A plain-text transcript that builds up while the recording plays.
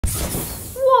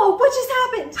Whoa, what just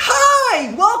happened?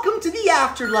 Hi! Welcome to the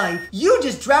afterlife. You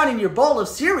just drowned in your bowl of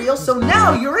cereal, so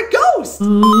now you're a ghost.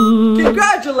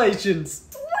 Congratulations.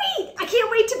 Sweet! I can't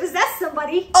wait to possess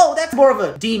somebody. Oh, that's more of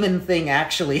a demon thing,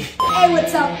 actually. Hey,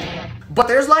 what's up? But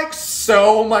there's like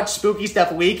so much spooky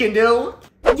stuff we can do.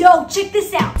 Yo, check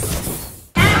this out.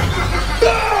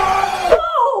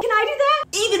 Whoa! Can I do that?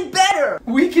 Even better!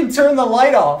 We can turn the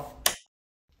light off.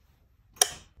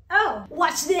 Oh,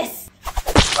 watch this.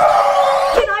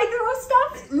 Can I throw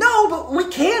stuff? No, but we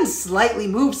can slightly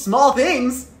move small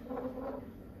things.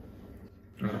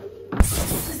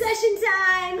 Possession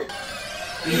time.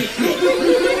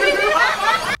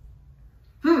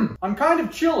 I'm kind of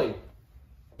chilly.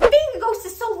 Being a ghost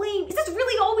is so lame. Is this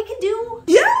really all we can do?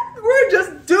 Yeah, we're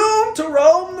just doomed to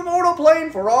roam the mortal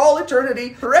plane for all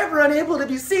eternity, forever unable to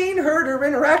be seen, heard, or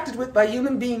interacted with by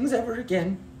human beings ever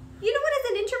again. You know what, as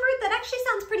an introvert, that actually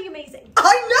sounds pretty amazing.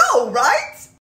 I know, right?